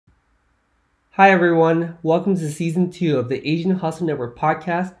Hi, everyone. Welcome to season 2 of the Asian Hustle Network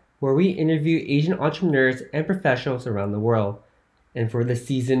podcast, where we interview Asian entrepreneurs and professionals around the world. And for this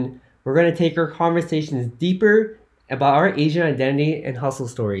season, we're going to take our conversations deeper about our Asian identity and hustle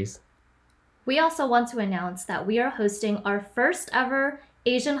stories. We also want to announce that we are hosting our first ever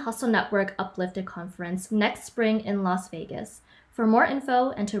Asian Hustle Network Uplifted Conference next spring in Las Vegas. For more info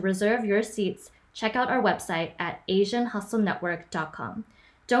and to reserve your seats, check out our website at asianhustlenetwork.com.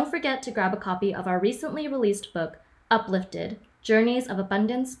 Don't forget to grab a copy of our recently released book, Uplifted: Journeys of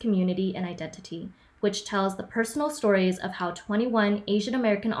Abundance, Community, and Identity, which tells the personal stories of how 21 Asian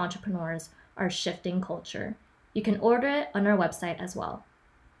American entrepreneurs are shifting culture. You can order it on our website as well.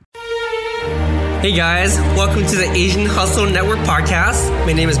 Hey guys, welcome to the Asian Hustle Network podcast.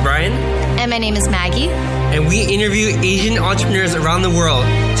 My name is Brian. And my name is Maggie. And we interview Asian entrepreneurs around the world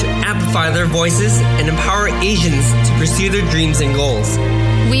to amplify their voices and empower Asians to pursue their dreams and goals.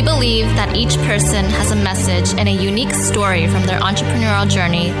 We believe that each person has a message and a unique story from their entrepreneurial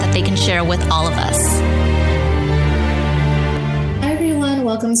journey that they can share with all of us. Hi, everyone.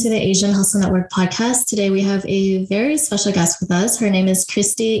 Welcome to the Asian Hustle Network podcast. Today, we have a very special guest with us. Her name is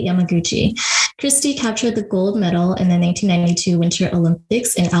Christy Yamaguchi. Christy captured the gold medal in the 1992 Winter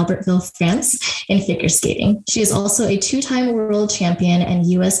Olympics in Albertville, France, in figure skating. She is also a two-time world champion and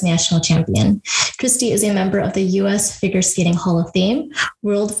U.S. national champion. Christy is a member of the U.S. Figure Skating Hall of Fame,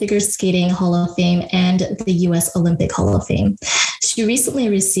 World Figure Skating Hall of Fame, and the U.S. Olympic Hall of Fame. She recently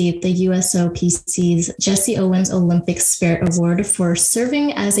received the USOPC's Jesse Owens Olympic Spirit Award for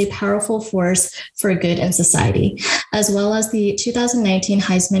serving as a powerful force for good in society, as well as the 2019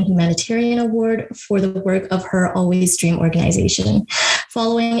 Heisman Humanitarian Award for the work of her Always Dream organization.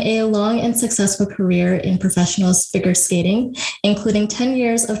 Following a long and successful career in professional figure skating, including 10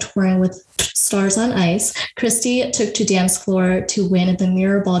 years of touring with Stars on Ice, Christy took to dance floor to win the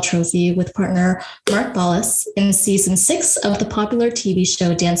Mirror Ball Trophy with partner Mark Ballas in season 6 of the popular TV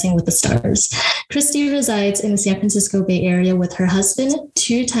show Dancing with the Stars. Christy resides in the San Francisco Bay Area with her husband,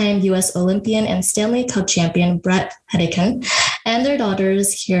 two-time U.S. Olympian and Stanley Cup champion Brett Hedican, and their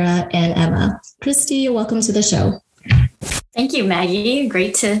daughters, Kira and Emma. Christy, welcome to the show. Thank you, Maggie.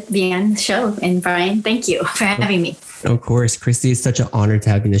 Great to be on the show. And Brian, thank you for having me. Of course, Christy, it's such an honor to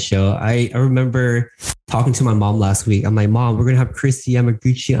have you on the show. I remember talking to my mom last week. I'm like, Mom, we're going to have Christy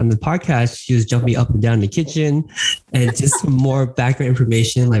Yamaguchi on the podcast. She was jumping up and down in the kitchen. And just some more background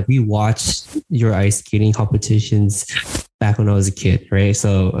information. Like, we watched your ice skating competitions back when I was a kid, right?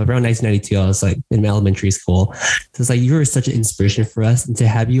 So around 1992, I was like in elementary school. So it's like, you were such an inspiration for us. And to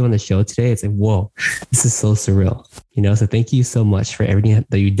have you on the show today, it's like, whoa, this is so surreal. So thank you so much for everything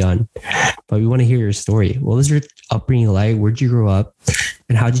that you've done. But we want to hear your story. What was your upbringing like? Where'd you grow up?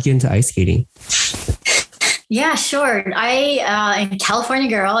 And how'd you get into ice skating? Yeah, sure. I'm a California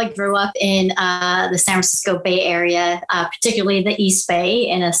girl. I grew up in the San Francisco Bay Area, particularly the East Bay,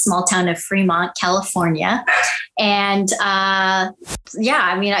 in a small town of Fremont, California. And it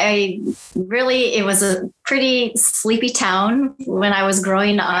was a pretty sleepy town when I was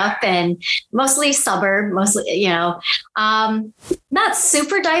growing up, and mostly suburb, not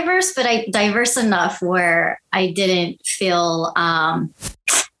super diverse, but diverse enough where I didn't feel,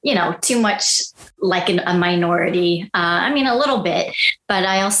 too much like a minority. A little bit, but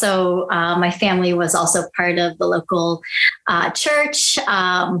I also, my family was also part of the local church,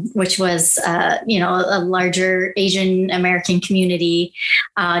 which was, a larger Asian American community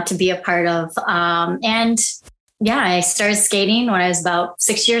to be a part of. I started skating when I was about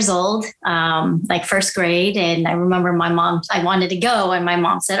 6 years old, like first grade. And I remember I wanted to go. And my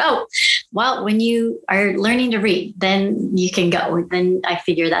mom said, oh, well, when you are learning to read, then you can go. Then I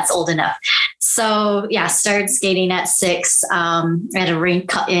figure that's old enough. So started skating at 6 at a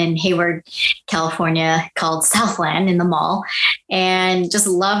rink in Hayward, California called Southland in the mall, and just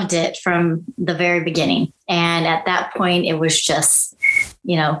loved it from the very beginning. And at that point, it was just,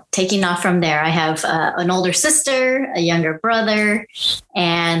 taking off from there. I have an older sister, a younger brother.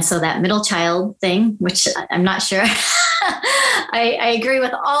 And so that middle child thing, which I'm not sure. I agree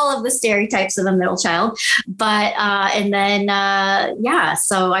with all of the stereotypes of a middle child, but,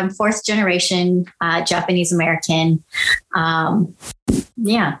 so I'm fourth generation Japanese American.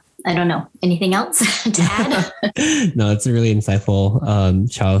 I don't know. Anything else to add? No, it's a really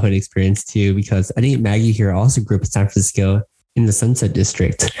insightful childhood experience too, because I think Maggie here also grew up in San Francisco in the Sunset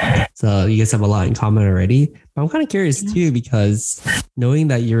District. So you guys have a lot in common already. But I'm kind of curious too, because knowing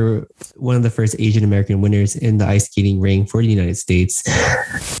that you're one of the first Asian American winners in the ice skating ring for the United States,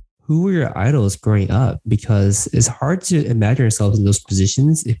 who were your idols growing up? Because it's hard to imagine ourselves in those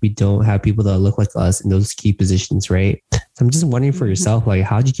positions if we don't have people that look like us in those key positions, right? So I'm just wondering for yourself, like,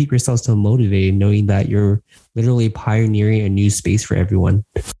 how do you keep yourself so motivated knowing that you're literally pioneering a new space for everyone?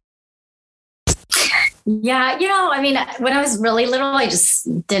 Yeah, I mean, when I was really little, I just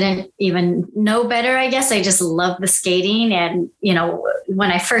didn't even know better, I guess. I just loved the skating. And, when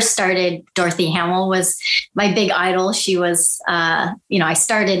I first started, Dorothy Hamill was my big idol. She was, I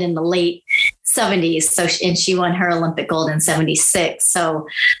started in the late 70s. So, and she won her Olympic gold in 76. So,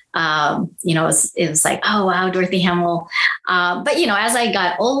 it was like, oh, wow, Dorothy Hamill. But, as I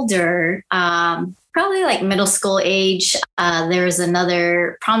got older, probably like middle school age, there was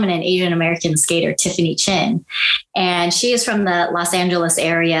another prominent Asian American skater, Tiffany Chin, and she is from the Los Angeles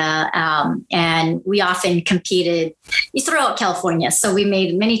area. And we often competed throughout California. So we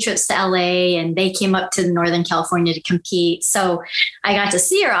made many trips to LA, and they came up to Northern California to compete. So I got to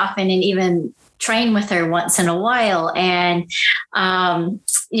see her often and even train with her once in a while. And,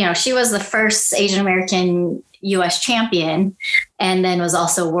 she was the first Asian American U.S. champion, and then was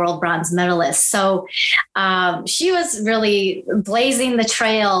also world bronze medalist. So she was really blazing the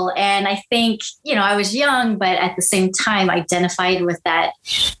trail. And I think, I was young, but at the same time identified with that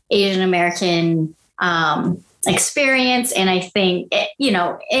Asian American experience. And I think,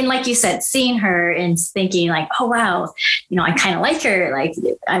 and like you said, seeing her and thinking like, oh, wow, I kind of like her. Like,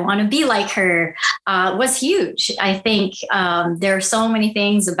 I want to be like her was huge. I think there are so many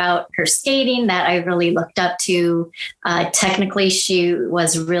things about her skating that I really looked up to. Technically, she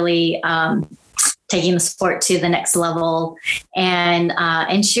was really taking the sport to the next level.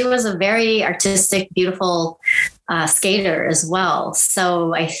 And she was a very artistic, beautiful skater as well.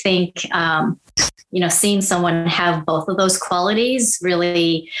 So I think, seeing someone have both of those qualities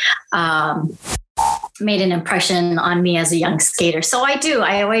really made an impression on me as a young skater. So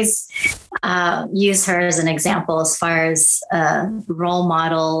I always use her as an example as far as a role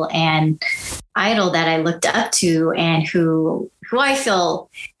model and idol that I looked up to, and who I feel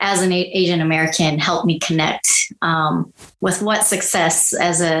as an Asian American helped me connect with what success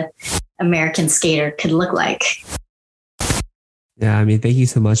as a American skater could look like. Yeah, I mean, thank you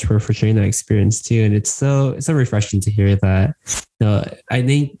so much for sharing that experience too. And it's so refreshing to hear that. I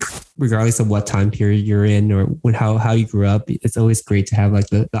think regardless of what time period you're in or how you grew up, it's always great to have like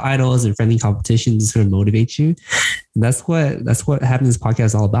the idols and friendly competitions to sort of motivate you. And that's what having this podcast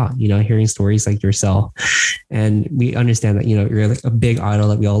is all about, hearing stories like yourself. And we understand that, you're like a big idol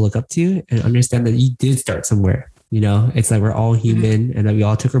that we all look up to, and understand that you did start somewhere. It's like we're all human, and that we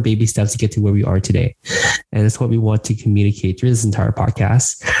all took our baby steps to get to where we are today. And that's what we want to communicate through this entire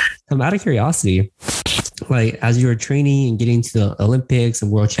podcast. I'm out of curiosity, like as you were training and getting to the Olympics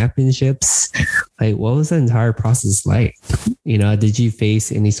and World Championships, like what was the entire process like? Did you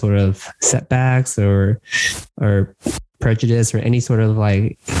face any sort of setbacks or prejudice or any sort of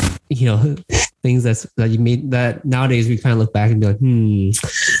like, things that you made that nowadays we kind of look back and be like,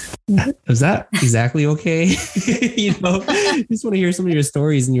 was that exactly okay? Just want to hear some of your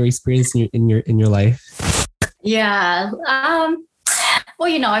stories and your experience in your life. Yeah. Well,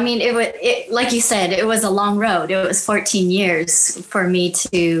 I mean, it like you said, it was a long road. It was 14 years for me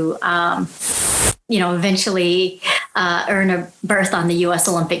to, eventually earn a berth on the U.S.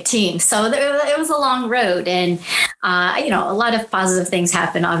 Olympic team. So it was a long road, and a lot of positive things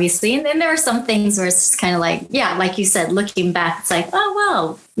happened, obviously. And then there are some things where it's kind of like, yeah, like you said, looking back, it's like, oh,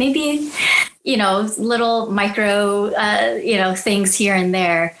 well, maybe, little micro, things here and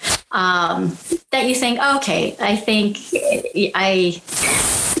there that you think, okay, I think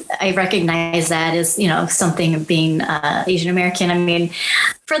I recognize that as, something of being Asian American. I mean,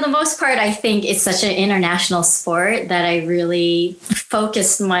 for the most part, I think it's such an international sport that I really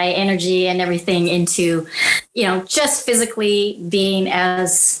focused my energy and everything into, just physically being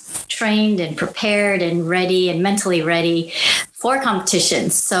as trained and prepared and ready and mentally ready for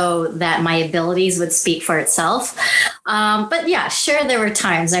competitions so that my abilities would speak for itself. But yeah, sure, there were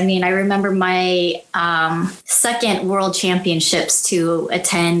times. I mean, I remember my second World Championships to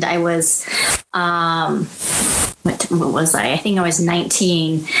attend. I was, what was I? I think I was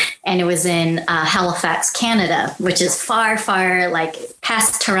 19, and it was in Halifax, Canada, which is far, far like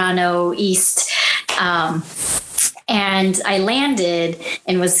past Toronto east. And I landed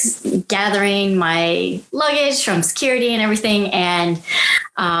and was gathering my luggage from security and everything. And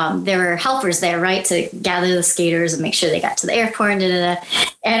there were helpers there, right, to gather the skaters and make sure they got to the airport. And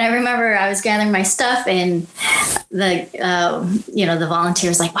I remember I was gathering my stuff, and the volunteer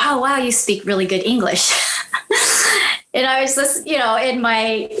was like, wow, you speak really good English. And I was just, in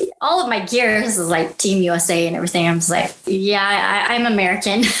my all of my gear is like Team USA and everything. I'm just like, yeah, I'm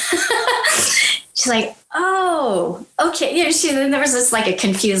American. She's like, oh, okay. Then there was this like a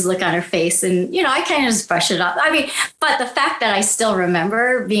confused look on her face, and I kind of just brushed it off. I mean, but the fact that I still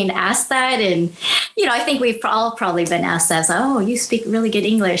remember being asked that, and I think we've all probably been asked that. So, oh, you speak really good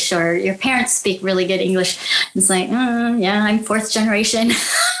English, or your parents speak really good English. It's like, yeah, I'm fourth generation,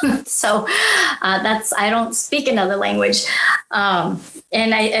 so I don't speak another language.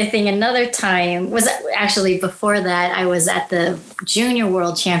 And I think another time was actually before that. I was at the Junior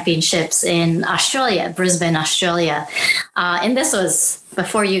World Championships in Australia, Brisbane, Australia. And this was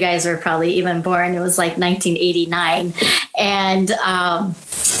before you guys were probably even born. It was like 1989. And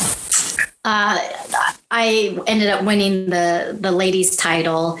I ended up winning the ladies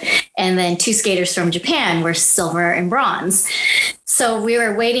title. And then two skaters from Japan were silver and bronze. So we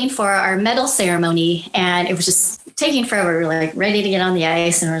were waiting for our medal ceremony, and it was just taking forever. We were like ready to get on the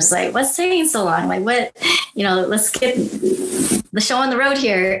ice, and we was like, what's taking so long? Like, what, let's get the show on the road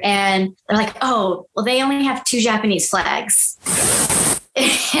here. And they're like, oh, well, they only have 2 Japanese flags.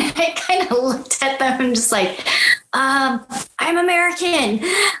 And I kind of looked at them and just like, I'm American.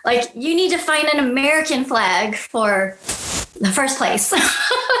 Like, you need to find an American flag for the first place.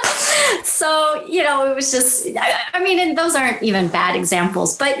 So, it was just, I mean, and those aren't even bad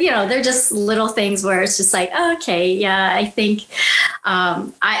examples, but, they're just little things where it's just like, okay, yeah, I think,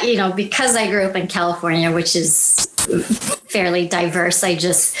 because I grew up in California, which is fairly diverse, I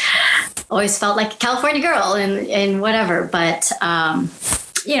just always felt like a California girl and whatever. But,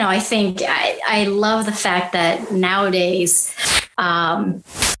 I think I love the fact that nowadays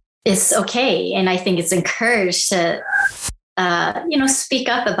it's okay. And I think it's encouraged to, speak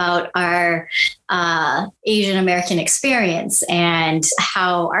up about our Asian American experience and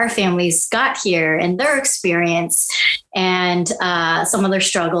how our families got here and their experience and some of their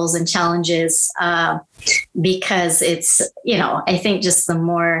struggles and challenges, because it's, I think just the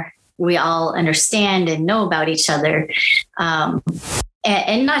more we all understand and know about each other,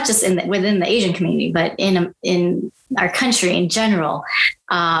 and not just within the Asian community, but in our country in general,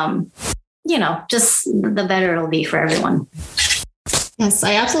 just the better it'll be for everyone. Yes,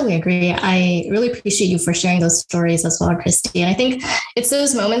 I absolutely agree. I really appreciate you for sharing those stories as well, Christy. And I think it's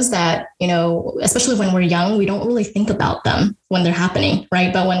those moments that, especially when we're young, we don't really think about them when they're happening,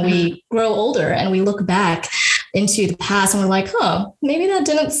 right? But when we grow older and we look back into the past and we're like, maybe that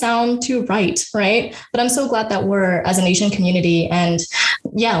didn't sound too right. But I'm so glad that we're, as an Asian community, and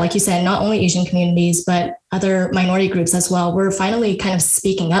yeah, like you said, not only Asian communities, but other minority groups as well, we're finally kind of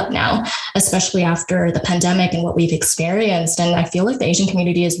speaking up now, especially after the pandemic and what we've experienced. And I feel like the Asian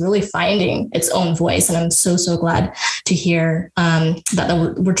community is really finding its own voice. And I'm so, so glad to hear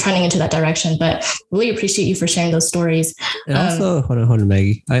that we're trending into that direction. But really appreciate you for sharing those stories. And also, hold on,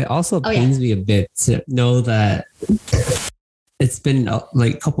 Maggie. It also pains me a bit to know that it's been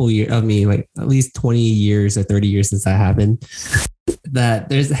like a couple of years, like at least 20 years or 30 years since that happened, that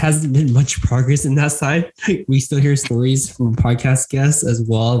there hasn't been much progress in that side. We still hear stories from podcast guests as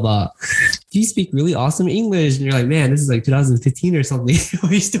well about, do you speak really awesome English? And you're like, man, this is like 2015 or something. Why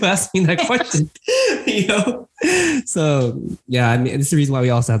are you still asking that question? So yeah, I mean, it's the reason why we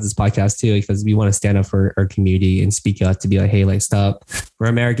also have this podcast too, because we want to stand up for our community and speak out to be like, hey, like, stop. We're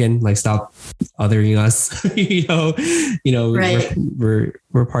American, like, stop othering us. Right.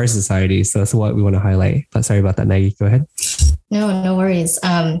 We're part of society. So that's what we want to highlight. But sorry about that, Maggie. Go ahead. No worries.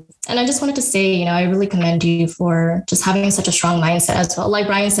 And I just wanted to say, I really commend you for just having such a strong mindset as well. Like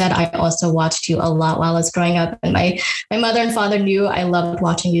Brian said, I also watched you a lot while I was growing up, and my mother and father knew I loved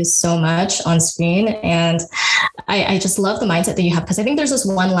watching you so much on screen. And I just love the mindset that you have, because I think there's this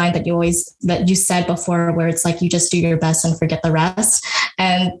one line that you said before, where it's like, you just do your best and forget the rest.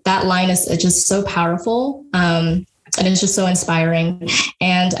 And that line is just so powerful. And it's just so inspiring.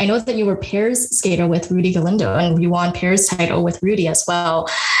 And I know that you were pairs skater with Rudy Galindo, and you won pairs title with Rudy as well.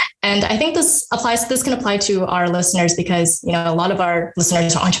 And I think this can apply to our listeners, because, a lot of our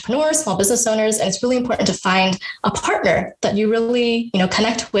listeners are entrepreneurs, small business owners, and it's really important to find a partner that you really,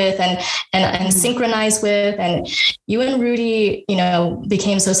 connect with and synchronize with. And you and Rudy,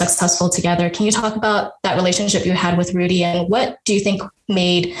 became so successful together. Can you talk about that relationship you had with Rudy, and what do you think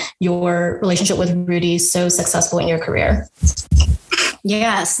made your relationship with Rudy so successful in your career?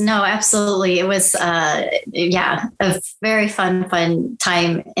 Yes, no, absolutely. It was, a very fun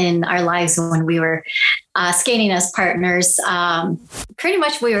time in our lives when we were skating as partners. Pretty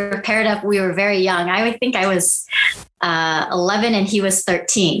much we were paired up. We were very young. I would think I was 11 and he was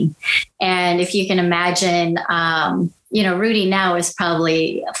 13. And if you can imagine, Rudy now is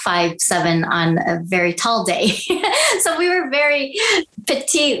probably 5'7" on a very tall day. So we were very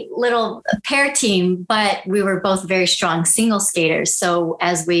petite little pair team, but we were both very strong single skaters. So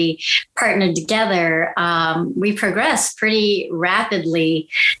as we partnered together, we progressed pretty rapidly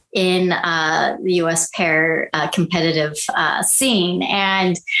in the U.S. pair competitive scene.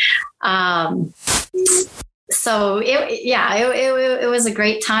 And so it was a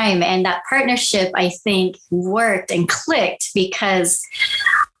great time. And that partnership, I think, worked and clicked because,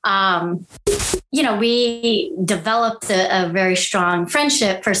 we developed a very strong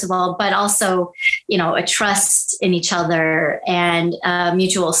friendship, first of all, but also, a trust in each other and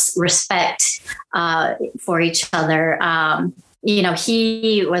mutual respect for each other.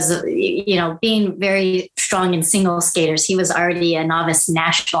 He was, being very strong in single skaters. He was already a novice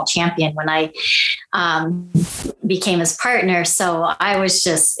national champion when I became his partner. So I was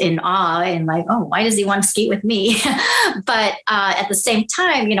just in awe and like, oh, why does he want to skate with me? But at the same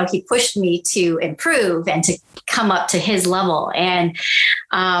time, he pushed me to improve and to come up to his level. And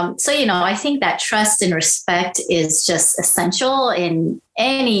I think that trust and respect is just essential in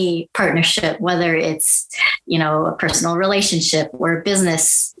any partnership, whether it's, a personal relationship or a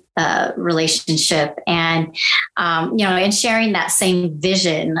business relationship, and, and sharing that same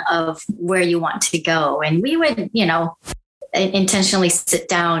vision of where you want to go. And we would, intentionally sit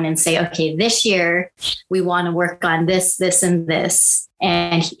down and say, okay, this year we want to work on this, this, and this.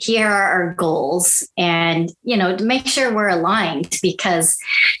 And here are our goals, and, to make sure we're aligned, because,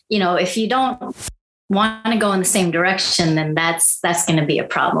 if you don't want to go in the same direction, then that's going to be a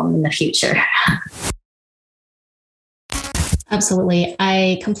problem in the future. Absolutely.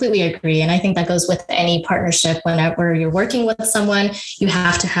 I completely agree. And I think that goes with any partnership. Whenever you're working with someone, you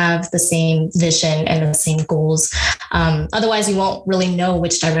have to have the same vision and the same goals. Otherwise, you won't really know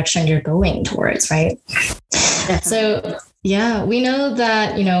which direction you're going towards, right? Definitely. So, yeah, we know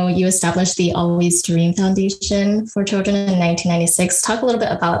that, you established the Always Dream Foundation for Children in 1996. Talk a little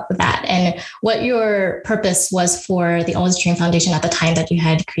bit about that and what your purpose was for the Always Dream Foundation at the time that you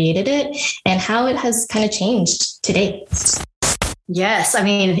had created it, and how it has kind of changed today. Yes. I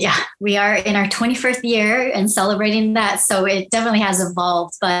mean, we are in our 21st year and celebrating that. So it definitely has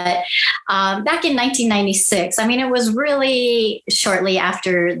evolved. But back in 1996, it was really shortly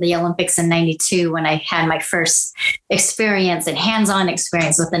after the Olympics in 92 when I had my first experience and hands-on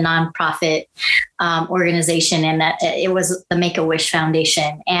experience with a nonprofit organization. And that it was the Make-A-Wish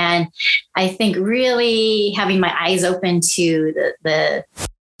Foundation. And I think really having my eyes open to the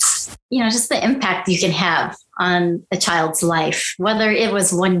just the impact you can have on a child's life, whether it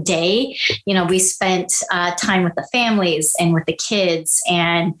was one day, we spent time with the families and with the kids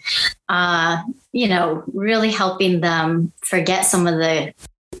and, really helping them forget some of the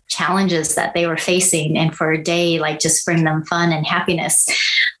challenges that they were facing, and for a day, like just bring them fun and happiness.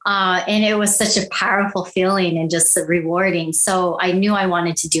 And it was such a powerful feeling and just rewarding. So I knew I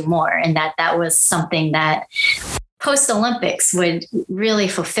wanted to do more, and that was something that post-Olympics would really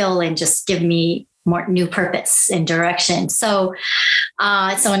fulfill and just give me more new purpose and direction. So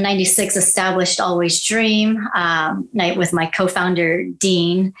in 96, established Always Dream with my co-founder,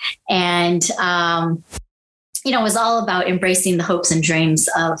 Dean. And, it was all about embracing the hopes and dreams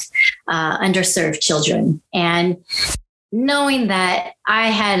of underserved children. And knowing that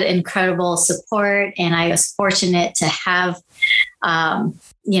I had incredible support, and I was fortunate to have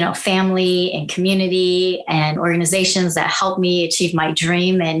family and community and organizations that helped me achieve my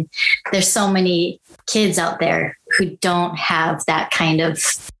dream. And there's so many kids out there who don't have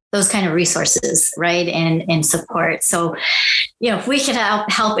those kind of resources, right? And support. So, if we could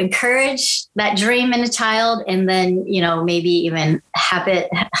help encourage that dream in a child, and then, maybe even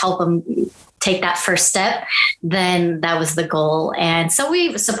help them take that first step, then that was the goal. And so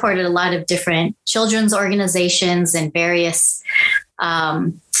we supported a lot of different children's organizations and various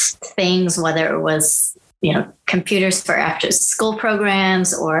things, whether it was, computers for after school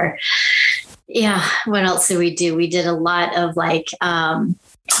programs, or, what else did we do? We did a lot of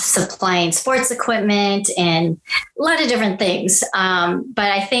supplying sports equipment and a lot of different things.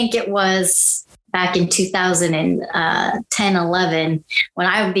 But I think it was back in 2010, 11, when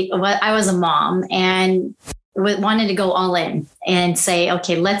I was a mom and wanted to go all in and say,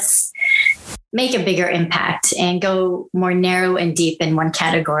 okay, let's make a bigger impact and go more narrow and deep in one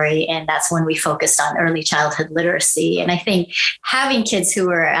category. And that's when we focused on early childhood literacy. And I think having kids who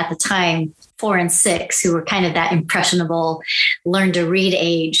were at the time 4 and 6, who were kind of that impressionable, learn to read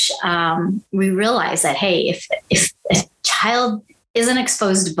age, we realized that, hey, if a child isn't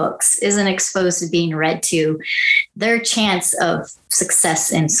exposed to books, isn't exposed to being read to, their chance of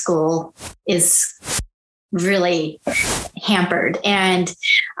success in school is really hampered. And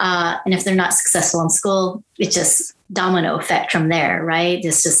if they're not successful in school, it just domino effect from there, right?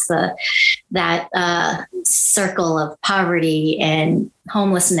 It's just that circle of poverty and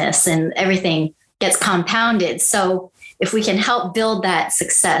homelessness and everything gets compounded. So if we can help build that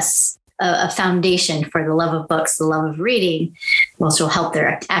success, a foundation for the love of books, the love of reading, which will help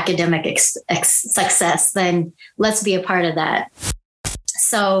their academic success, then let's be a part of that.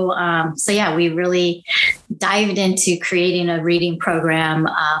 So yeah, we really dived into creating a reading program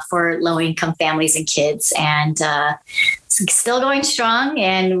for low-income families and kids, and still going strong.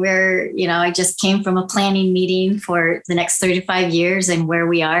 And I just came from a planning meeting for the next 35 years and where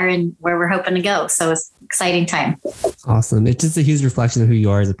we are and where we're hoping to go. So it's an exciting time. Awesome. It's just a huge reflection of who you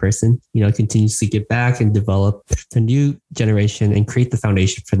are as a person, continuously give back and develop the new generation and create the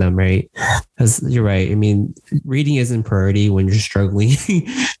foundation for them, right? Because you're right. I mean, reading isn't priority when you're struggling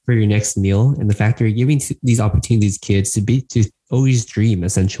for your next meal. And the fact that you're giving these opportunities to kids to always dream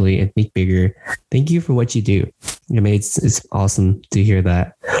essentially and think bigger. Thank you for what you do. I mean, it's awesome to hear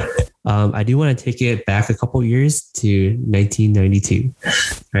that. I do want to take it back a couple years to 1992,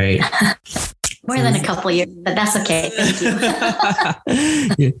 right? More than a couple years, but that's okay.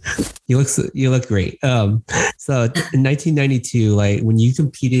 Thank you. You look great. So in 1992, like when you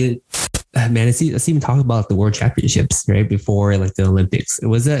competed, man, let's even talk about the World Championships, right? Before like the Olympics.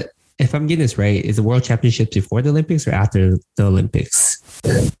 Was it, if I'm getting this right, is the World Championships before the Olympics or after the Olympics?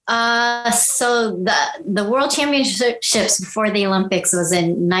 So the World Championships before the Olympics was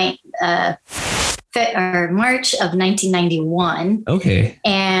in March of 1991. Okay.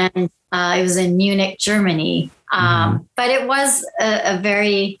 And it was in Munich, Germany. But it was a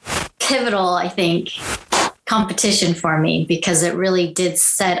very pivotal, I think, competition for me because it really did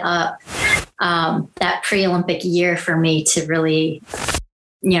set up that pre-Olympic year for me to really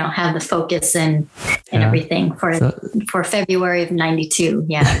have the focus and everything for February of 92.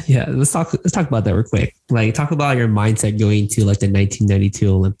 Yeah. Yeah. Let's talk about that real quick. Like talk about your mindset going to like the 1992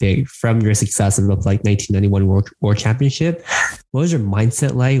 Olympic from your success of like 1991 World Championship. What was your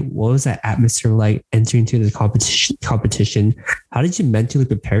mindset like? What was that atmosphere like entering into the competition? How did you mentally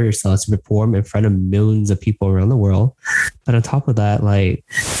prepare yourself to perform in front of millions of people around the world? But on top of that, like,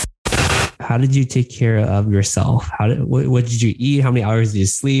 how did you take care of yourself? What did you eat? How many hours did you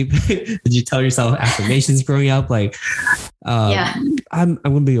sleep? Did you tell yourself affirmations growing up? Like, I'm going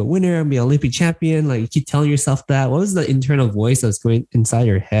to be a winner. I'm going to be an Olympic champion. Like you keep telling yourself that. What was the internal voice that's going inside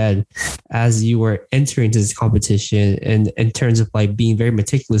your head as you were entering into this competition and in terms of like being very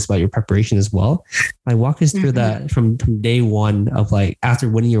meticulous about your preparation as well? Like walk us through that from day one of like after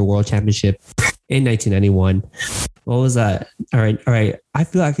winning your world championship in 1991. What was that? All right. I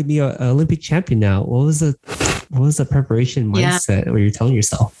feel I could be an Olympic champion now. What was the preparation mindset where you're telling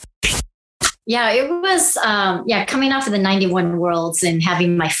yourself? Yeah, it was, coming off of the 91 Worlds and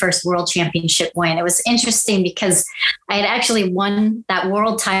having my first world championship win. It was interesting because I had actually won that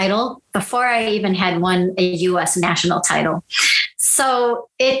world title before I even had won a U.S. national title. So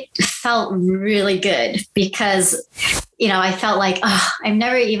it felt really good because, I felt like, I'm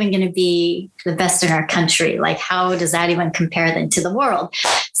never even going to be the best in our country. Like, how does that even compare then to the world?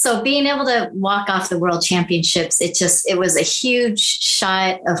 So being able to walk off the world championships, it was a huge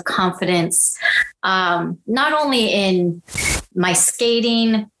shot of confidence, not only in my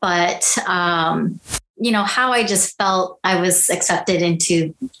skating, but, how I just felt I was accepted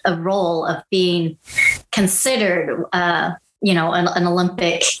into a role of being considered, an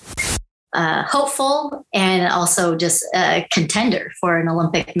Olympic hopeful and also just a contender for an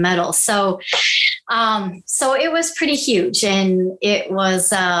Olympic medal. So it was pretty huge and it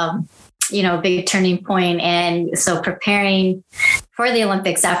was, a big turning point. And so preparing for the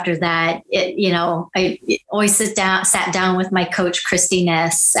Olympics after that, I always sat down with my coach, Christy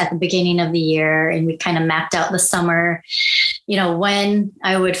Ness, at the beginning of the year. And we kind of mapped out the summer, when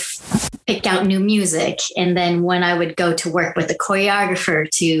I would pick out new music and then when I would go to work with the choreographer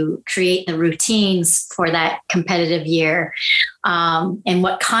to create the routines for that competitive year, and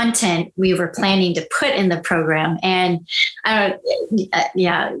what content we were planning to put in the program. And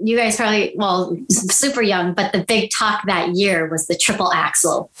you guys probably, super young, but the big talk that year was the triple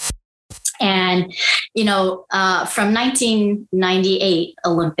axel. And, from 1998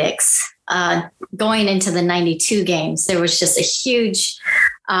 Olympics, going into the 92 games, there was just a huge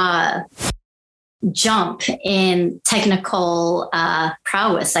jump in technical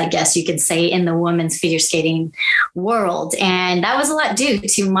prowess, I guess you could say, in the women's figure skating world. And that was a lot due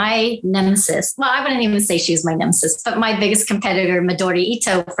to my nemesis. Well, I wouldn't even say she was my nemesis, but my biggest competitor, Midori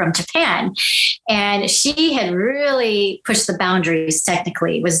Ito from Japan. And she had really pushed the boundaries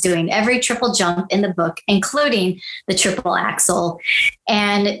technically, was doing every triple jump in the book, including the triple axel,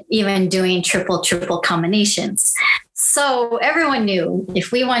 and even doing triple combinations. So everyone knew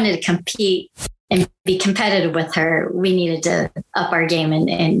if we wanted to compete and be competitive with her, we needed to up our game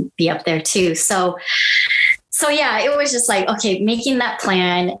and be up there too. So yeah, it was just like, okay, making that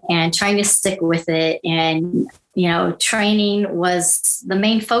plan and trying to stick with it. And, training was the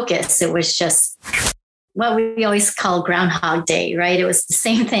main focus. It was just what we always call Groundhog Day, right? It was the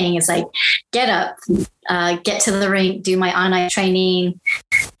same thing. It's like, get up, get to the rink, do my on ice training,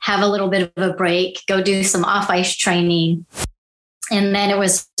 have a little bit of a break, go do some off ice training. And then it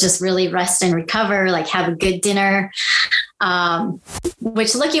was just really rest and recover, like have a good dinner,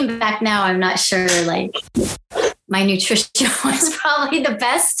 which looking back now, I'm not sure, like my nutrition was probably the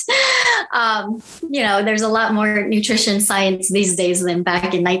best. There's a lot more nutrition science these days than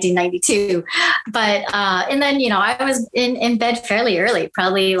back in 1992. But, and then, I was in bed fairly early,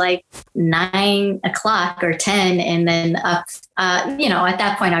 probably like 9 o'clock or 10. And then up, at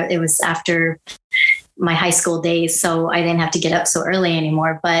that point, it was after my high school days, so I didn't have to get up so early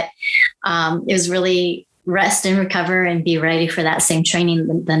anymore. But it was really rest and recover and be ready for that same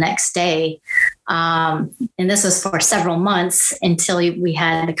training the next day. And this was for several months until we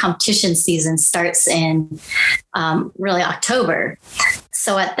had the competition season starts in really October.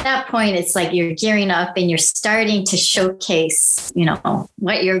 So at that point, it's like you're gearing up and you're starting to showcase,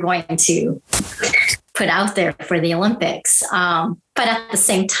 what you're going to put out there for the Olympics. But at the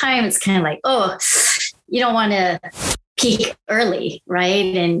same time, it's kind of like, you don't want to peak early,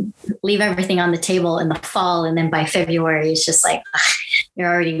 right? And leave everything on the table in the fall. And then by February, it's just like, you're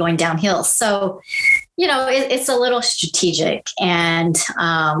already going downhill. So, it's a little strategic, and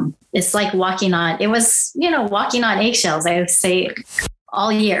it's like walking on eggshells. I would say all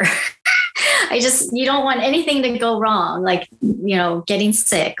year. You don't want anything to go wrong, like, getting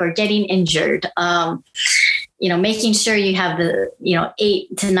sick or getting injured. Making sure you have the,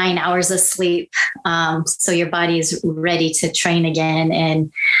 8 to 9 hours of sleep. So your body is ready to train again.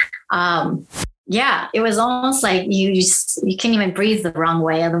 And, it was almost like you can't even breathe the wrong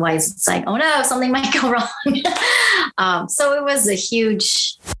way. Otherwise it's like, oh no, something might go wrong. So it was a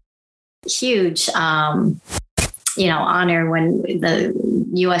huge, honor when the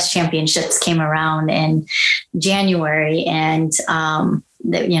U.S. championships came around in January, and,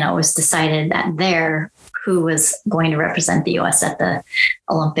 it was decided that who was going to represent the U.S. at the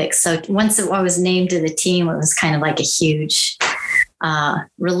Olympics. So once I was named to the team, it was kind of like a huge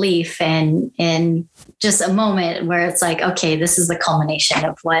relief and just a moment where it's like, okay, this is the culmination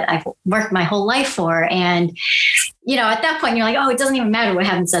of what I've worked my whole life for. And, at that point you're like, oh, it doesn't even matter what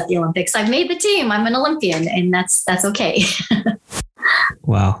happens at the Olympics. I've made the team. I'm an Olympian, and that's okay.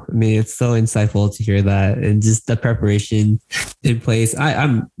 Wow. I mean, it's so insightful to hear that, and just the preparation in place.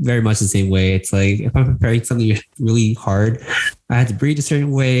 I'm very much the same way. It's like, if I'm preparing something really hard, I have to breathe a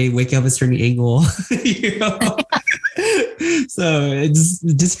certain way, wake up a certain angle, So it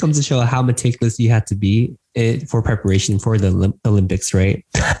just comes to show how meticulous you have to be for preparation for the Olympics, right?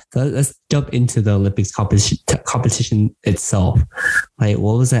 So let's jump into the Olympics competition itself. Like,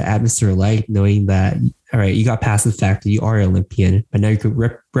 what was that atmosphere like, knowing that, all right, you got past the fact that you are an Olympian, but now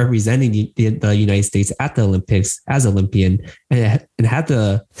you're representing the United States at the Olympics as an Olympian, and had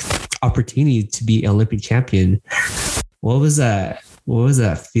the opportunity to be an Olympic champion. What was that? What was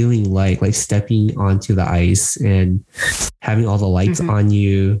that feeling like stepping onto the ice and having all the lights on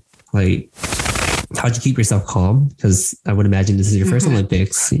you? Like, how'd you keep yourself calm? Because I would imagine this is your first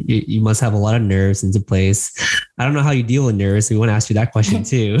Olympics. You must have a lot of nerves into place. I don't know how you deal with nerves. We want to ask you that question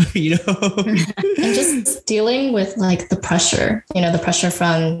too, And just dealing with like the pressure, the pressure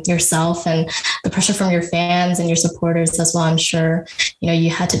from yourself and the pressure from your fans and your supporters as well. I'm sure, you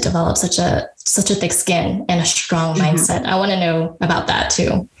had to develop such a thick skin and a strong mindset. I want to know about that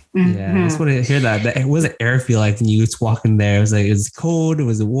too. Yeah, I just want to hear that. What was the air feel like when you just walk in there? It was like, it was cold?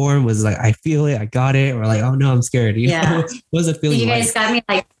 Was it warm? Was it like, I feel it, I got it? Or like, oh no, I'm scared. What was it feeling like? You guys got me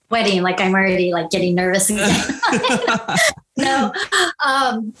like sweating, like I'm already like getting nervous again. No.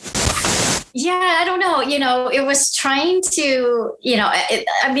 Yeah, I don't know. It was trying to,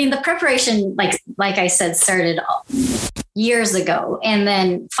 the preparation, like I said, started years ago and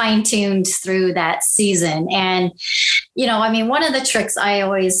then fine-tuned through that season. And, one of the tricks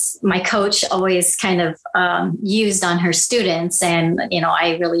my coach always kind of used on her students, and,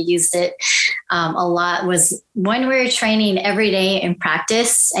 I really used it a lot was when we were training every day in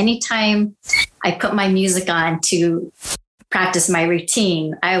practice. Anytime I put my music on to practice my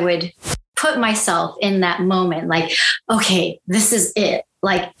routine, I would put myself in that moment, like, okay, this is it.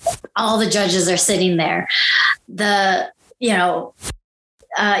 Like all the judges are sitting there. You're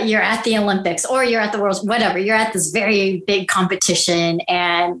at the Olympics or you're at the Worlds, whatever. You're at this very big competition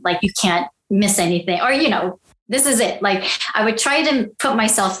and like you can't miss anything, or, this is it. Like I would try to put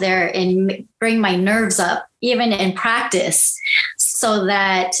myself there and bring my nerves up, even in practice, so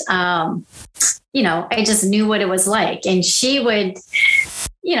that, I just knew what it was like. And she would,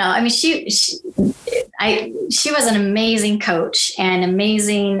 she was an amazing coach and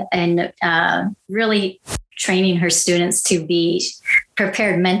amazing and really training her students to be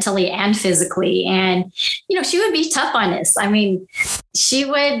prepared mentally and physically. And, she would be tough on us. I mean, she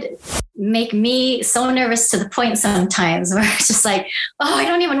would make me so nervous to the point sometimes where it's just like, oh, I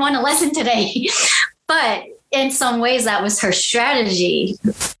don't even want a lesson today. But in some ways that was her strategy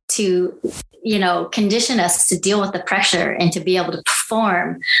to, condition us to deal with the pressure and to be able to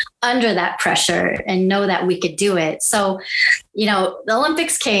perform under that pressure and know that we could do it. So, the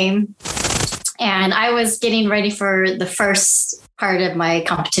Olympics came and I was getting ready for the first part of my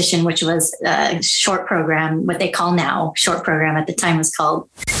competition, which was a short program, what they call now short program. At the time was called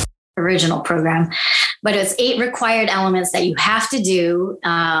original program, but it's 8 required elements that you have to do.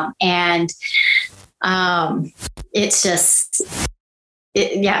 It's just,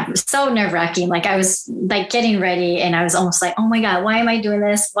 so nerve wracking. Like I was like getting ready and I was almost like, oh my God, why am I doing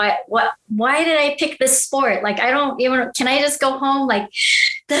this? Why did I pick this sport? Like, I don't even, can I just go home? Like,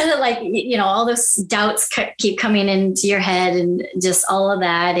 all those doubts keep coming into your head and just all of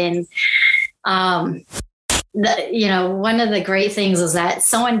that. And, one of the great things is that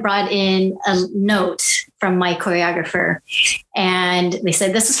someone brought in a note from my choreographer and they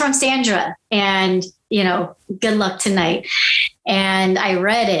said, this is from Sandra and, good luck tonight. And I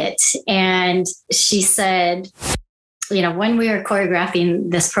read it and she said, when we were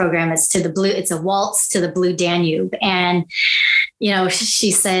choreographing this program, it's a waltz to the Blue Danube. And,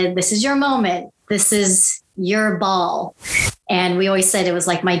 she said, this is your moment. This is your ball. And we always said it was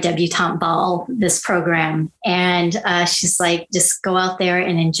like my debutante ball, this program. And she's like, just go out there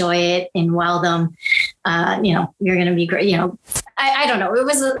and enjoy it and wow them. You're going to be great. I don't know. It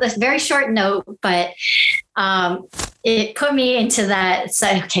was a very short note, but it put me into that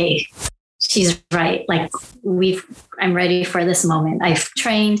side. Okay, she's right. Like I'm ready for this moment. I've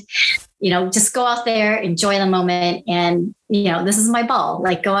trained, just go out there, enjoy the moment. And, this is my ball,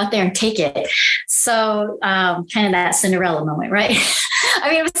 like go out there and take it. So kind of that Cinderella moment, right? I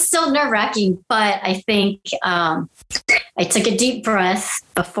mean, it was still nerve wracking, but I think I took a deep breath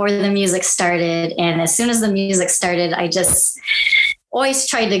before the music started. And as soon as the music started, I just always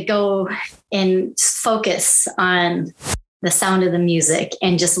tried to go and focus on the sound of the music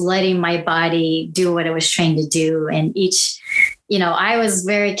and just letting my body do what it was trained to do. And I was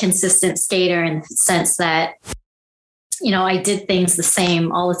very consistent skater in the sense that, I did things the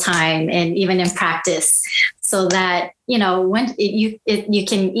same all the time and even in practice so that, when you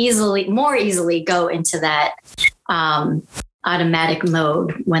can more easily go into that automatic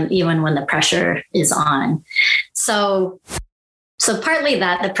mode even when the pressure is on. So partly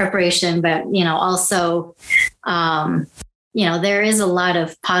that, the preparation, but, also, there is a lot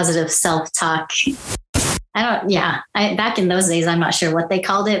of positive self-talk. Back in those days, I'm not sure what they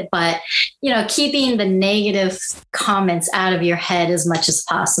called it, but, keeping the negative comments out of your head as much as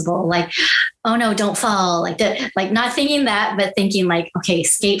possible. Like, oh no, don't fall. Like that, like not thinking that, but thinking like, okay,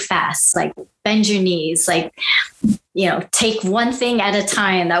 skate fast, like bend your knees, like, take one thing at a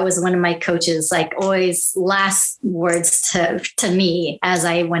time. That was one of my coaches, like always last words to me as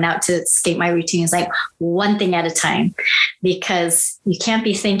I went out to skate my routine is like one thing at a time, because you can't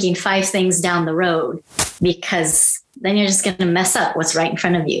be thinking 5 things down the road because then you're just going to mess up what's right in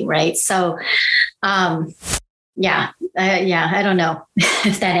front of you. Right. So, I don't know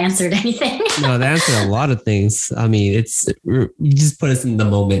if that answered anything. No, that answered a lot of things. I mean, you just put us in the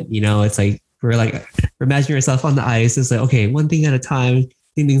moment, it's like, we're imagining yourself on the ice. It's like, okay, one thing at a time,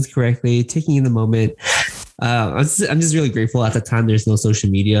 doing things correctly, taking in the moment. I'm just really grateful at the time there's no social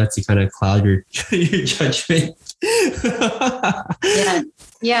media to kind of cloud your judgment.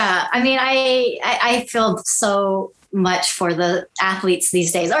 Yeah. I mean, I feel so much for the athletes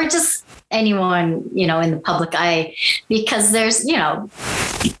these days, or just anyone, in the public eye, because there's,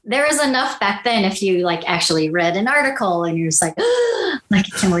 there was enough back then. If you actually read an article and you're just like, I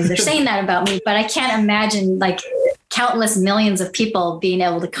can't believe they're saying that about me, but I can't imagine countless millions of people being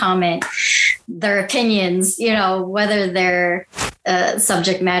able to comment their opinions, whether they're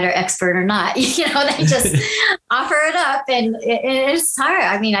subject matter expert or not. They just offer it up, and it's hard.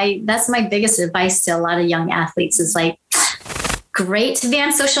 I mean, that's my biggest advice to a lot of young athletes is like, great to be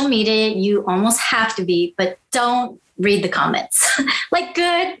on social media. You almost have to be, but don't read the comments, like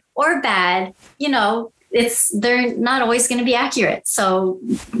good or bad, they're not always going to be accurate. So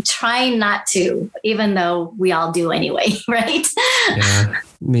try not to, even though we all do anyway, right? Yeah, I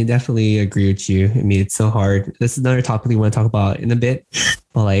mean, definitely agree with you. I mean, it's so hard. This is another topic we want to talk about in a bit,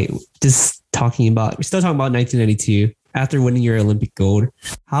 but like we're still talking about 1992 after winning your Olympic gold.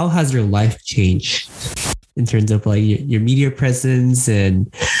 How has your life changed in terms of like your media presence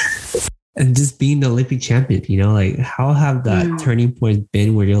and just being the Olympic champion, like how have that turning point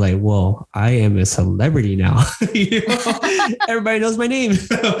been where you're like, whoa, I am a celebrity now. Everybody knows my name.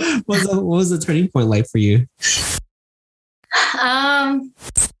 What was the turning point like for you?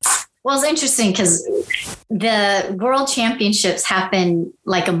 Well, it's interesting because the World Championships happened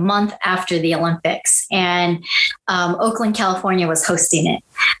like a month after the Olympics, and Oakland, California was hosting it.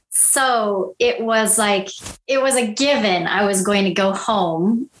 So it was a given. I was going to go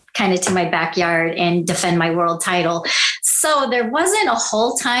home kind of to my backyard and defend my world title. So there wasn't a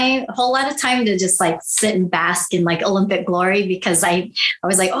whole lot of time to just like sit and bask in like Olympic glory, because I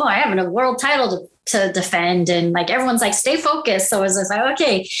was like, oh, I have a world title to defend. And like, everyone's like, stay focused. So I was just like,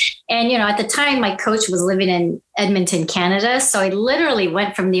 okay. And, at the time my coach was living in Edmonton, Canada. So I literally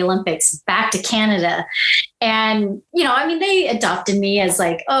went from the Olympics back to Canada. And, they adopted me as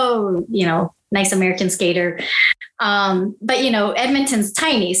like, oh, nice American skater. But Edmonton's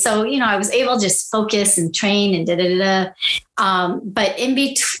tiny. So, I was able to just focus and train and but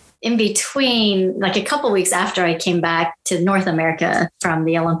in between, like a couple of weeks after I came back to North America from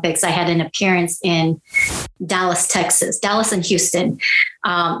the Olympics, I had an appearance in Dallas, Texas, Dallas and Houston.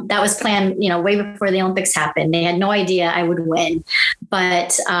 That was planned, way before the Olympics happened. They had no idea I would win,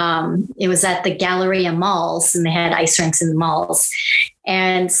 but it was at the Galleria malls, and they had ice rinks in the malls.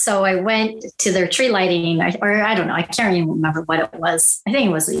 And so I went to their tree lighting, or I don't know, I can't even remember what it was. I think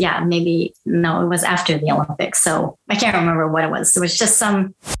it was, it was after the Olympics. So I can't remember what it was. It was just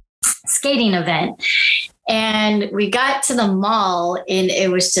some skating event. And we got to the mall, and it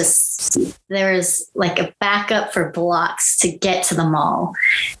was just, there was like a backup for blocks to get to the mall.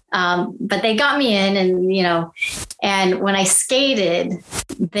 But they got me in, and, and when I skated,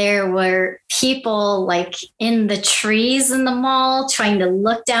 there were people like in the trees in the mall trying to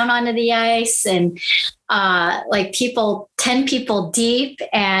look down onto the ice, and like 10 people deep.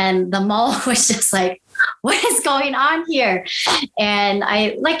 And the mall was just like, what is going on here? And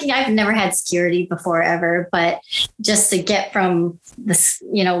I've never had security before ever, but just to get from this,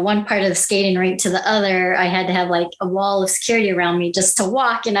 one part of the skating rink to the other, I had to have like a wall of security around me just to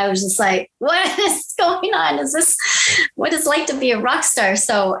walk. And I was just like, what is going on? Is this what it's like to be a rock star?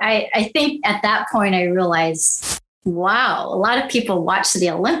 So I think at that point I realized, wow, a lot of people watch the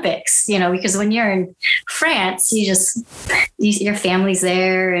Olympics, because when you're in France, your family's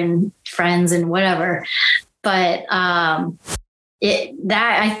there and friends and whatever. But that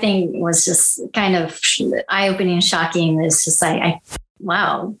I think was just kind of eye-opening and shocking. It's just like,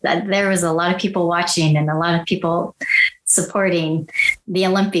 wow, that there was a lot of people watching and a lot of people supporting the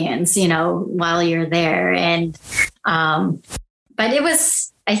Olympians, while you're there. And but it was,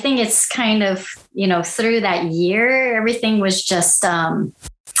 I think it's kind of, through that year, everything was just, like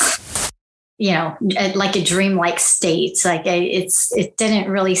a dreamlike state. Like it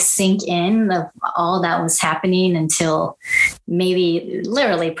didn't really sink in of all that was happening until maybe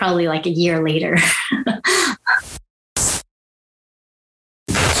literally probably like a year later.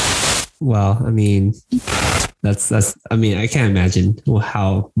 Well, I mean, I can't imagine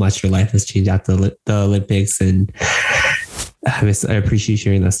how much your life has changed after the Olympics, and I appreciate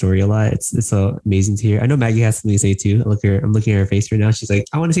sharing that story a lot. It's so amazing to hear. I know Maggie has something to say too. I'm looking at her face right now. She's like,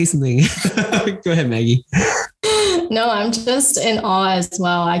 I want to say something. Go ahead, Maggie. No, I'm just in awe as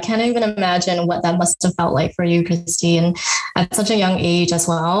well. I can't even imagine what that must have felt like for you, Christy, and at such a young age as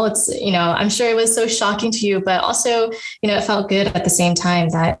well. It's, I'm sure it was so shocking to you, but also, it felt good at the same time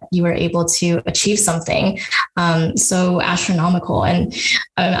that you were able to achieve something so astronomical. And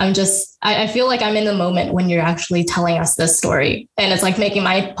I feel like I'm in the moment when you're actually telling us this story, and it's like making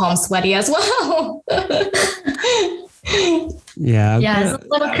my palms sweaty as well. Yeah. It's a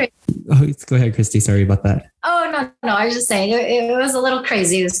little crazy. Oh, go ahead, Christy. Sorry about that. Oh, no. I was just saying it was a little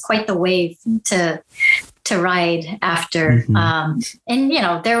crazy. It was quite the wave to ride after. Mm-hmm.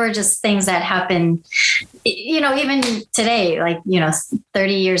 And, there were just things that happened, even today, like,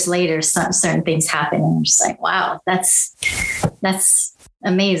 30 years later, certain things happen. And I'm just like, wow, that's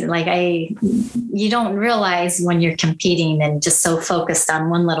amazing. Like you don't realize when you're competing and just so focused on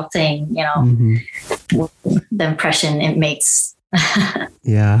one little thing, you know, the impression it makes.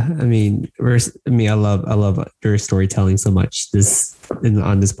 Yeah. I mean, I love your storytelling so much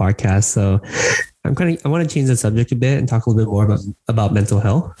on this podcast. So I want to change the subject a bit and talk a little bit more about mental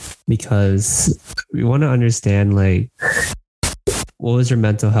health, because we want to understand, like, what was your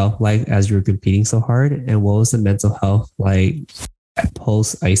mental health like as you were competing so hard, and what was the mental health like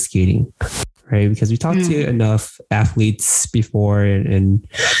post ice skating, right? Because we talked to enough athletes before and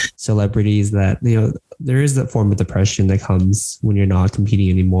celebrities that, you know, there is that form of depression that comes when you're not competing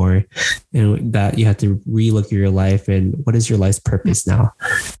anymore, and that you have to relook at your life and what is your life's purpose now,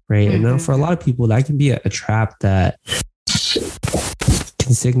 right? And now for a lot of people, that can be a trap that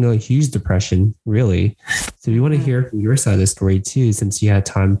can signal a huge depression, really. So we want to hear from your side of the story too, since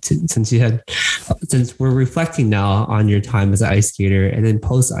we're reflecting now on your time as an ice skater and then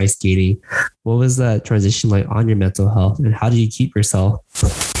post ice skating. What was that transition like on your mental health, and how do you keep yourself,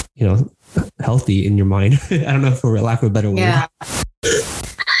 you know, healthy in your mind? I don't know, for lack of a better word.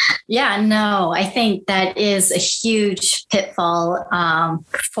 Yeah, no, I think that is a huge pitfall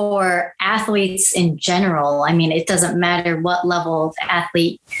for athletes in general. I mean, it doesn't matter what level of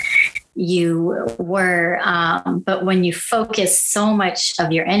athlete you were, but when you focus so much of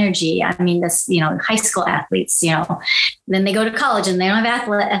your energy, I mean, this, you know, high school athletes, you know, then they go to college and they don't have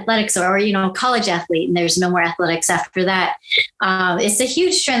athletics, or, you know, college athlete, and there's no more athletics after that. It's a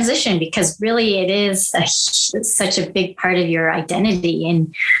huge transition, because really it is such a big part of your identity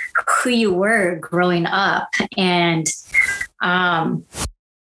and who you were growing up. And,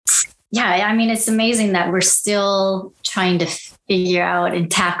 yeah, I mean, it's amazing that we're still trying to figure out and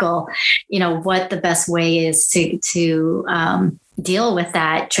tackle, you know, what the best way is to deal with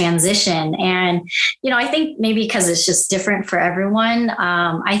that transition. And, you know, I think maybe because it's just different for everyone.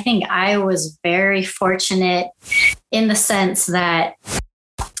 I think I was very fortunate in the sense that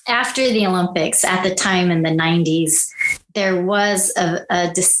after the Olympics at the time in the 90s, there was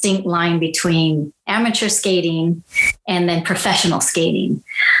a distinct line between amateur skating and then professional skating.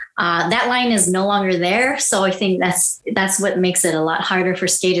 That line is no longer there. So I think that's what makes it a lot harder for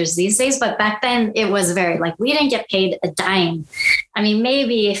skaters these days. But back then it was very, like, we didn't get paid a dime. I mean,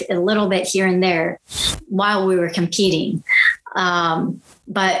 maybe a little bit here and there while we were competing.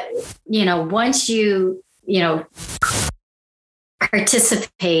 But, you know, once you know,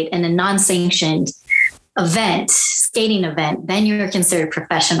 participate in a non-sanctioned skating event, then you're considered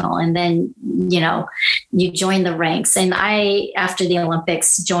professional. And then, you know, you join the ranks. And I, after the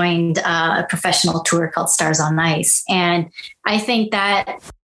Olympics, joined a professional tour called Stars on Ice. And I think that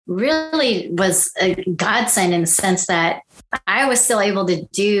really was a godsend in the sense that I was still able to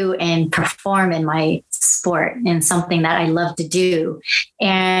do and perform in my sport, and something that I love to do.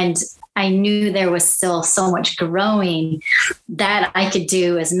 And I knew there was still so much growing that I could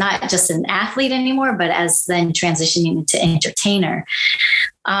do as not just an athlete anymore, but as then transitioning into entertainer.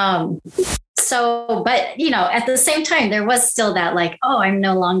 But, you know, at the same time, there was still that, like, oh, I'm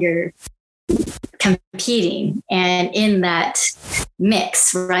no longer competing, and in that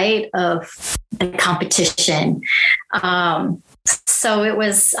mix, right, of the competition. So it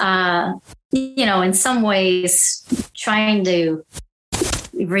was, you know, in some ways trying to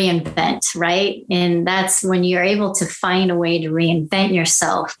reinvent, right? And that's when you're able to find a way to reinvent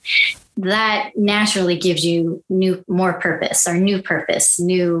yourself, that naturally gives you more purpose,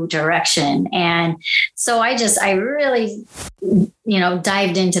 new direction. And so I really, you know,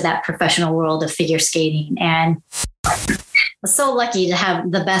 dived into that professional world of figure skating, and was so lucky to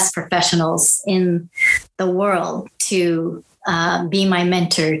have the best professionals in the world to be my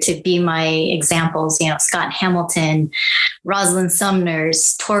mentor, to be my examples, you know, Scott Hamilton, Rosalind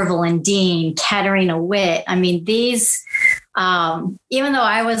Sumners, Torval and Dean, Katarina Witt. I mean, these, even though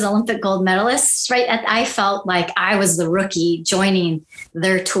I was Olympic gold medalist, right, I felt like I was the rookie joining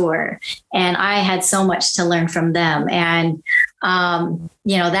their tour, and I had so much to learn from them. And,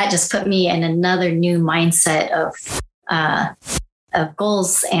 you know, that just put me in another new mindset of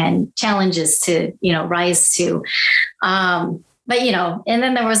goals and challenges to, you know, rise to. But, you know, and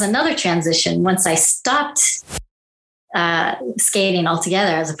then there was another transition once I stopped skating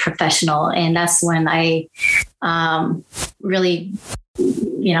altogether as a professional. And that's when I really,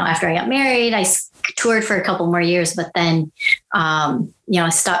 you know, after I got married, I toured for a couple more years, but then, you know, I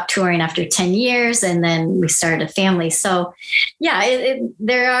stopped touring after 10 years, and then we started a family. So yeah,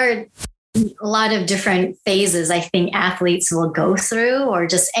 there are a lot of different phases I think athletes will go through, or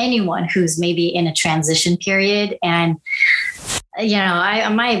just anyone who's maybe in a transition period. And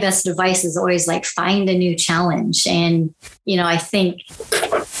my best advice is always like find a new challenge. And, I think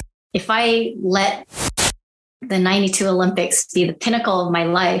if I let the 92 Olympics be the pinnacle of my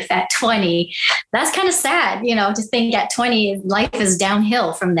life at 20, that's kind of sad, to think at 20, life is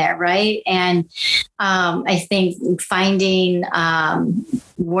downhill from there. Right. And I think finding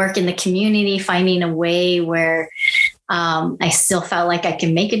work in the community, finding a way where I still felt like I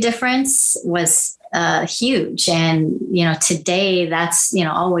can make a difference was huge. And, today that's,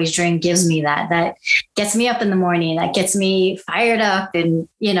 always dream gives me that gets me up in the morning, that gets me fired up and,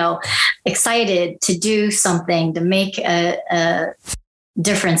 excited to do something, to make a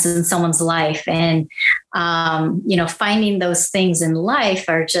difference in someone's life. And, finding those things in life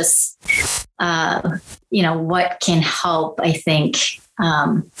are just, what can help, I think,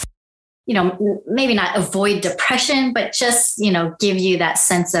 maybe not avoid depression, but just, give you that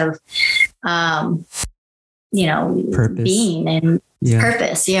sense of, purpose. Being and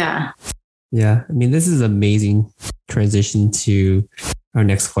purpose. Yeah. Yeah. I mean, this is an amazing transition to our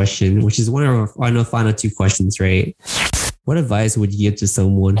next question, which is one of our final two questions, right? What advice would you give to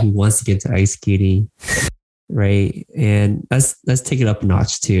someone who wants to get into ice skating? Right. And let's take it up a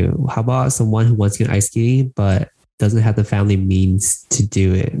notch too. How about someone who wants to get ice skating, but doesn't have the family means to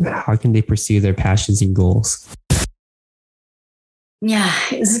do it? How can they pursue their passions and goals? Yeah,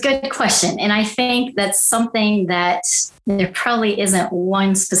 it's a good question. And I think that's something that there probably isn't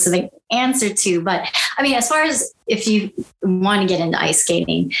one specific answer to. But I mean, as far as if you want to get into ice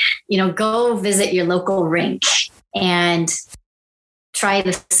skating, go visit your local rink and try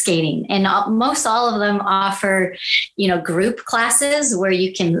the skating. And most all of them offer, group classes where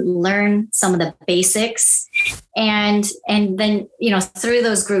you can learn some of the basics. And then, through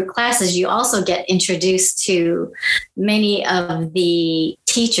those group classes, you also get introduced to many of the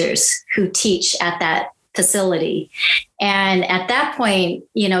teachers who teach at that facility. And at that point,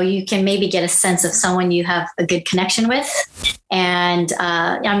 you can maybe get a sense of someone you have a good connection with. And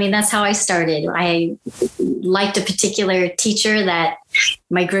that's how I started. I liked a particular teacher that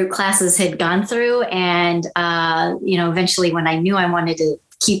my group classes had gone through. And, eventually when I knew I wanted to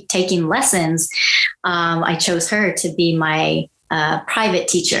keep taking lessons, I chose her to be my private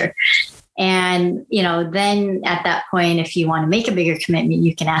teacher. And, then at that point, if you want to make a bigger commitment,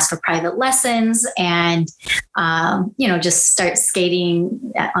 you can ask for private lessons and, just start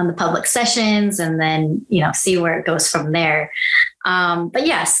skating on the public sessions and then, see where it goes from there. But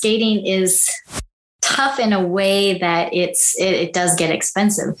yeah, skating is tough in a way that it does get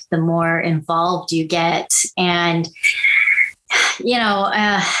expensive the more involved you get. And,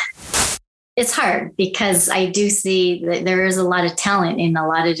 it's hard because I do see that there is a lot of talent in a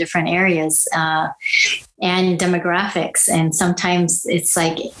lot of different areas and demographics. And sometimes it's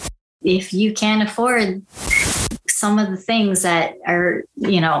like, if you can't afford some of the things that are,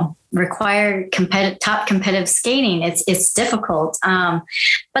 require top competitive skating, it's difficult.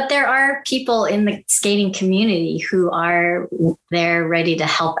 But there are people in the skating community who are there ready to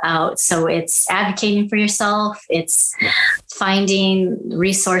help out. So it's advocating for yourself. It's finding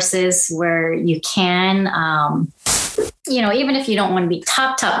resources where you can, even if you don't want to be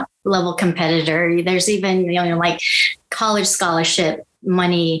top level competitor, there's even, like college scholarship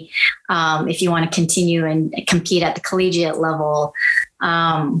money if you want to continue and compete at the collegiate level.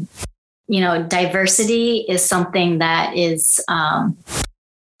 Diversity is something that is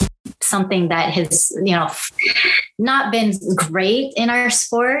something that has, not been great in our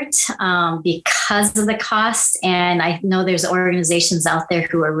sport because of the cost. And I know there's organizations out there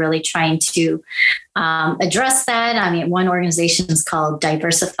who are really trying to address that. I mean, one organization is called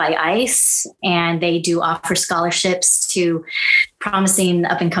Diversify Ice, and they do offer scholarships to promising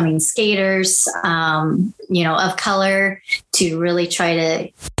up and coming skaters, of color to really try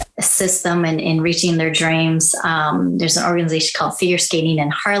to assist them in reaching their dreams. There's an organization called Figure Skating in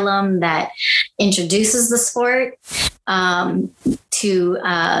Harlem that introduces the sport to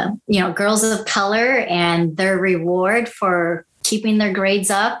girls of color, and their reward for keeping their grades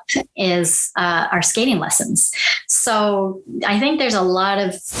up is our skating lessons. So I think there's a lot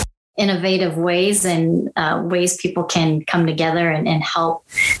of innovative ways and ways people can come together and help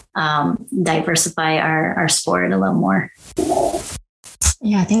diversify our sport a little more.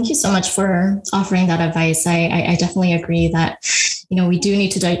 Yeah, thank you so much for offering that advice. I definitely agree that, we do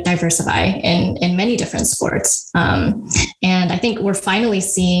need to diversify in many different sports. And I think we're finally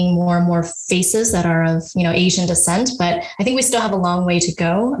seeing more and more faces that are of, Asian descent, but I think we still have a long way to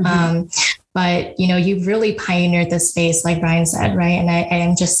go. Mm-hmm. But, you've really pioneered this space, like Brian said, right? And I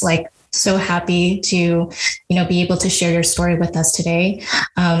am just so happy to, be able to share your story with us today.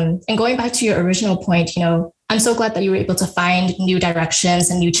 And going back to your original point, I'm so glad that you were able to find new directions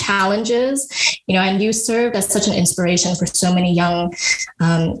and new challenges, and you served as such an inspiration for so many young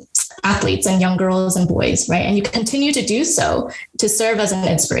athletes and young girls and boys, right? And you continue to do so, to serve as an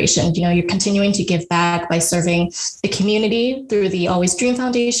inspiration. You're continuing to give back by serving the community through the Always Dream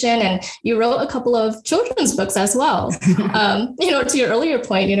Foundation. And you wrote a couple of children's books as well. To your earlier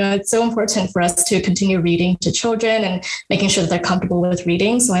point, it's so important for us to continue reading to children and making sure that they're comfortable with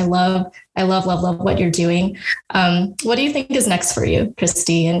reading. So I love what you're doing. What do you think is next for you,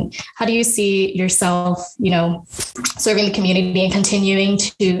 Christy? And how do you see yourself, serving the community and continuing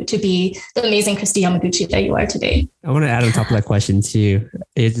to be the amazing Christy Yamaguchi that you are today? I want to add on top of that question too.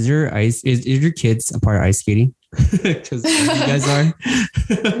 Is your kids a part of ice skating? Because you guys are.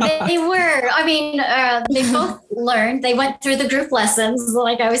 They were. I mean, they both learned. They went through the group lessons.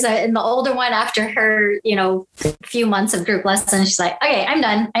 Like I was in the older one, after her, few months of group lessons, she's like, okay, I'm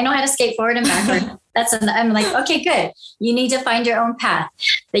done. I know how to skate forward and backward. I'm like, okay, good. You need to find your own path.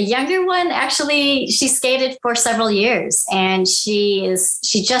 The younger one, actually, she skated for several years, and she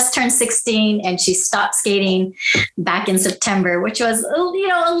just turned 16, and she stopped skating back in September, which was,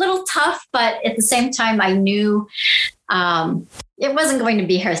 a little tough, but at the same time, I knew it wasn't going to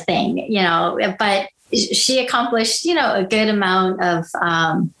be her thing, but she accomplished, a good amount of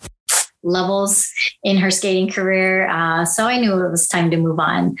levels in her skating career. So I knew it was time to move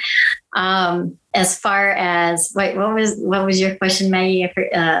on. As far as what was your question, Maggie?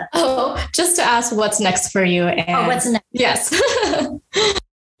 Just to ask what's next for you. And what's next? Yes.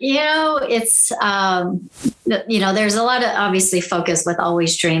 It's, there's a lot of obviously focus with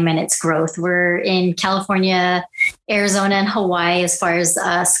Always Dream and its growth. We're in California, Arizona, and Hawaii as far as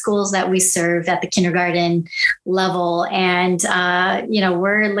schools that we serve at the kindergarten level. And,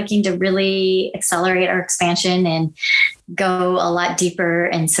 we're looking to really accelerate our expansion and go a lot deeper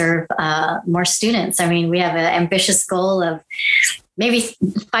and serve more students. I mean, we have an ambitious goal of maybe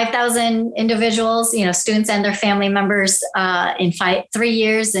 5,000 individuals, students and their family members in 3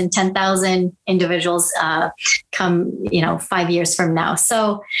 years, and 10,000 individuals come, 5 years from now.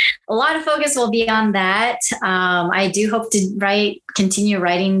 So a lot of focus will be on that. I do hope to continue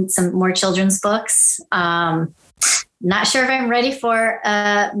writing some more children's books. Not sure if I'm ready for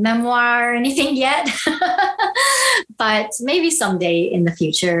a memoir or anything yet, but maybe someday in the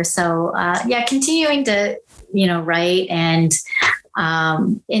future. So continuing to, write and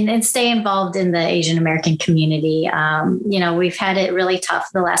stay involved in the Asian American community. We've had it really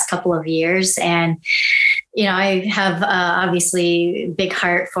tough the last couple of years, and, I have obviously big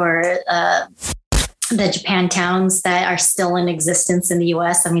heart for the Japantowns that are still in existence in the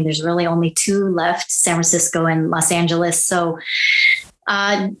US. I mean, there's really only 2 left, San Francisco and Los Angeles. So,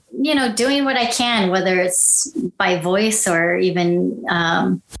 doing what I can, whether it's by voice or even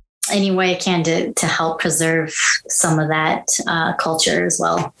any way I can to help preserve some of that culture as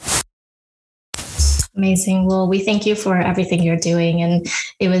well. Amazing. Well, we thank you for everything you're doing. And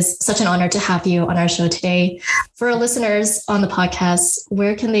it was such an honor to have you on our show today. For our listeners on the podcast,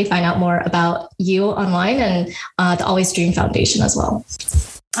 where can they find out more about you online and the Always Dream Foundation as well?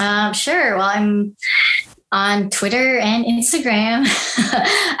 Sure. Well, I'm on Twitter and Instagram,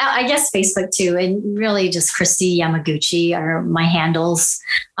 I guess Facebook too, and really just Christy Yamaguchi are my handles.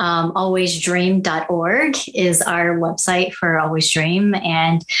 AlwaysDream.org is our website for Always Dream,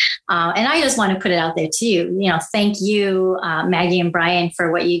 and I just want to put it out there to you. Thank you, Maggie and Brian,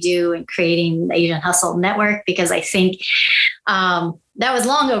 for what you do in creating the Asian Hustle Network, because I think that was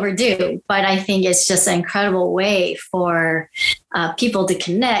long overdue, but I think it's just an incredible way for people to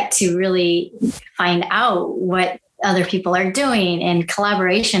connect, to really find out what other people are doing, and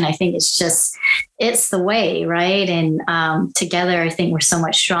collaboration. I think it's the way, right? And together, I think we're so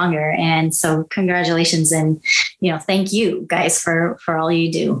much stronger. And so congratulations. And, thank you guys for all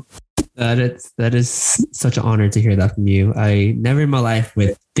you do. That is such an honor to hear that from you. I never in my life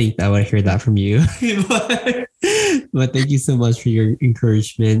would think that I would hear that from you, but thank you so much for your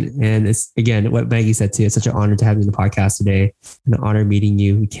encouragement. And it's, again, what Maggie said too, it's such an honor to have you in the podcast today, and an honor meeting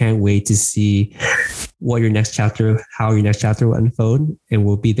you. We can't wait to see how your next chapter will unfold, and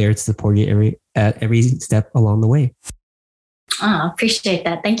we'll be there to support you at every step along the way. Oh, appreciate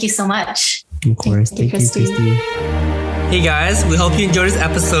that. Thank you so much. Of course. Thank you, Christy. Hey guys, we hope you enjoyed this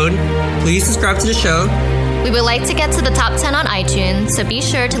episode. Please subscribe to the show. We would like to get to the top 10 on iTunes, so be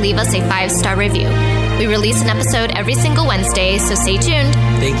sure to leave us a 5-star review. We release an episode every single Wednesday, so stay tuned.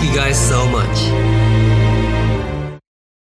 Thank you guys so much.